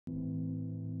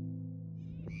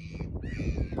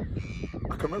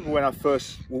I can remember when I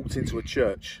first walked into a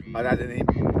church, I'd had a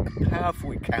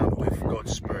powerful encounter with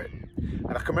God's Spirit.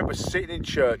 And I can remember sitting in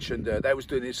church and they was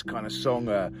doing this kind of song,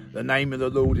 the name of the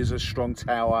Lord is a strong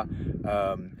tower,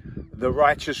 the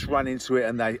righteous run into it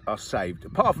and they are saved.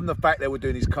 Apart from the fact they were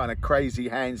doing these kind of crazy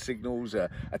hand signals, a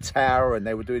tower, and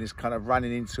they were doing this kind of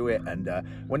running into it. And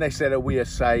when they said, "Oh, we are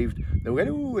saved," they were going,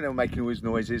 "Ooh," and they were making all these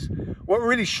noises. What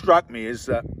really struck me is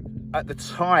that at the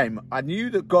time, I knew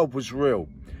that God was real.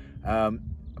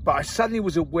 But I suddenly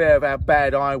was aware of how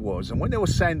bad I was. And when they were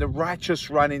saying the righteous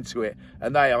run into it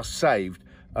and they are saved,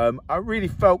 I really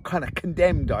felt kind of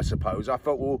condemned, I suppose. I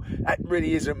felt, well, that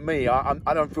really isn't me.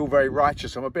 I don't feel very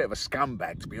righteous. I'm a bit of a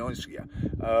scumbag, to be honest with you.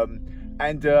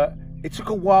 It took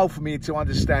a while for me to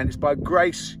understand it's by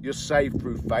grace you're saved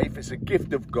through faith. It's a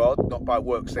gift of God, not by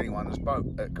works anyone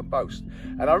can boast.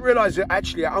 And I realised that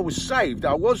actually I was saved.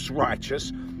 I was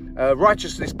righteous.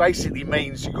 Righteousness basically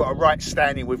means you've got a right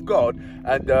standing with God,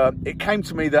 and it came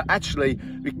to me that actually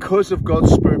because of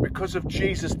God's Spirit, because of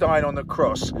Jesus dying on the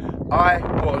cross, I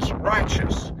was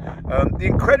righteous. The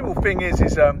incredible thing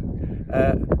is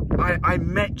I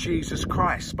met Jesus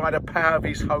Christ by the power of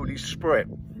his Holy Spirit.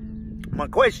 My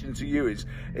question to you is,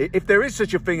 if there is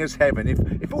such a thing as heaven,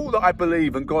 if all that I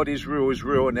believe and God is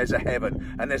real and there's a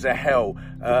heaven and there's a hell,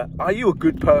 are you a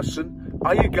good person?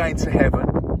 Are you going to heaven?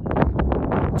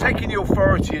 Taking the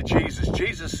authority of Jesus.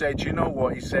 Jesus said, you know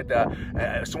what? He said,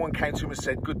 someone came to him and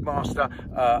said, "Good master,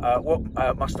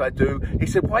 what must I do?" He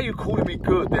said, "Why are you calling me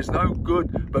good? There's no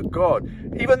good but God."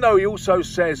 Even though he also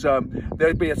says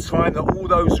there'll be a time that all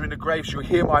those who are in the grave shall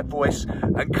hear my voice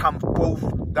and come forth,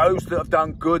 those that have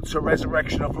done good to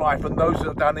resurrection of life and those that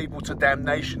have done evil to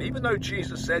damnation. Even though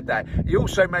Jesus said that, he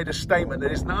also made a statement that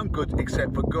there's none good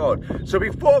except for God. So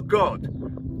before God,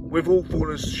 we've all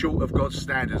fallen short of God's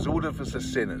standards. All of us are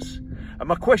sinners. And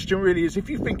my question really is, if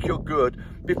you think you're good,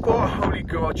 before a holy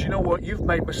God, you know what? You've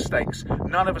made mistakes.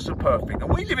 None of us are perfect. And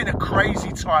we live in a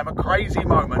crazy time, a crazy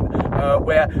moment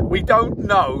where we don't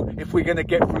know if we're going to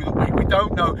get through the week. We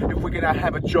don't know if we're going to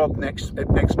have a job next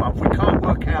month. We can't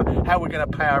work out how we're going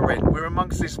to pay our rent. We're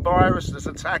amongst this virus that's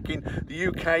attacking the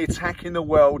UK, attacking the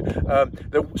world.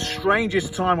 The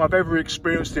strangest time I've ever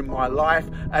experienced in my life.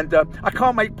 And I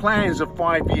can't make plans of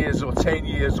 5 years or 10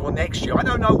 years or next year. I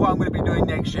don't know what I'm going to be doing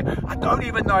next year. I don't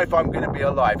even know if I'm going to be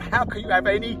alive. How can you have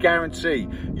any guarantee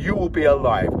you will be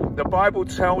alive? The Bible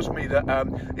tells me that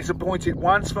it's appointed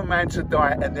once for man to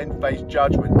die and then face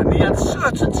judgment. And the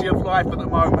uncertainty of life at the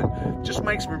moment just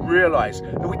makes me realise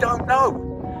that we don't know.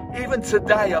 Even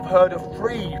today, I've heard of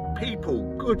 3 people,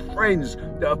 good friends,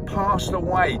 that have passed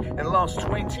away in the last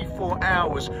 24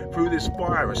 hours through this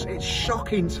virus. It's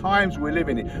shocking times we're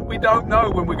living in. We don't know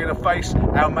when we're going to face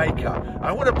our Maker.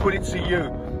 I want to put it to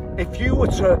you. If you were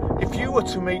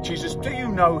to meet Jesus, do you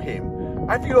know him?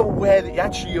 Are you aware that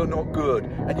actually you're not good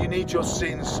and you need your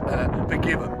sins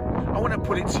forgiven? I want to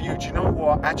put it to you, do you know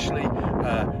what? Actually,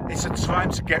 it's a time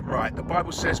to get right. The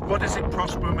Bible says, what does it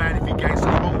prosper a man if he gains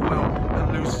the whole world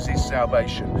and loses his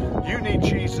salvation? You need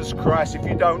Jesus Christ. If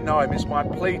you don't know him, it's my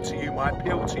plea to you, my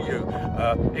appeal to you.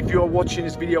 If you're watching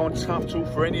this video on Tough Talk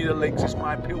for any of the links, it's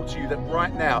my appeal to you that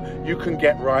right now you can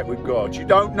get right with God. You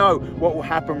don't know what will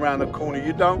happen around the corner.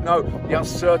 You don't know the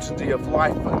uncertainty of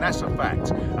life, and that's a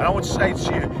fact. And I want to say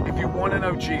to you, if you want to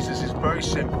know Jesus, it's very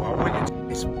simple.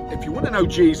 If you want to know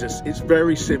Jesus, it's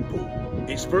very simple.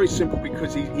 It's very simple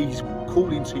because he's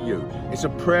calling to you. It's a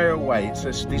prayer away. It's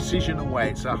a decision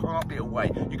away. It's a heartbeat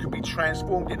away. You can be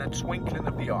transformed in a twinkling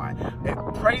of the eye.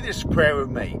 Pray this prayer with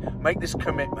me. Make this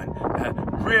commitment.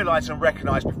 Realise and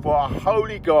recognise before our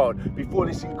holy God, before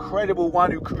this incredible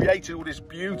one who created all this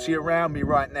beauty around me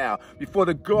right now, before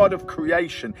the God of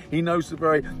creation. He knows the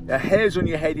very hairs on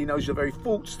your head. He knows your very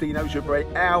thoughts. He knows your very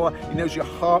hour. He knows your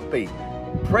heartbeat.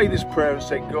 Pray this prayer and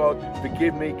say, God,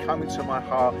 forgive me, come into my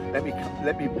heart, let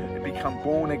me become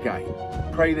born again.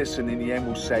 Pray this, and in the end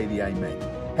we'll say the amen.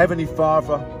 Heavenly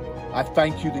Father, I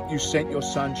thank you that you sent your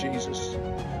Son Jesus,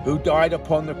 who died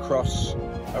upon the cross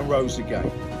and rose again.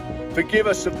 Forgive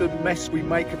us of the mess we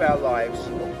make of our lives.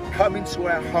 Come into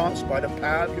our hearts by the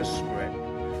power of your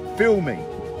Spirit. Fill me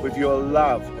with your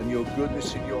love and your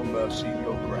goodness and your mercy and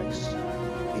your grace.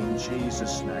 In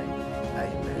Jesus' name,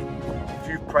 amen. If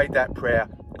you've prayed that prayer,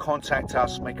 contact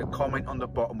us, make a comment on the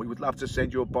bottom. We would love to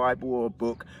send you a Bible or a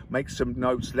book. Make some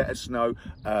notes, let us know.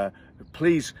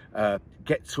 Please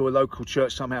get to a local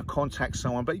church somehow, contact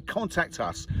someone, but contact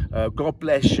us. God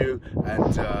bless you,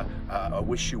 and I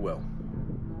wish you well.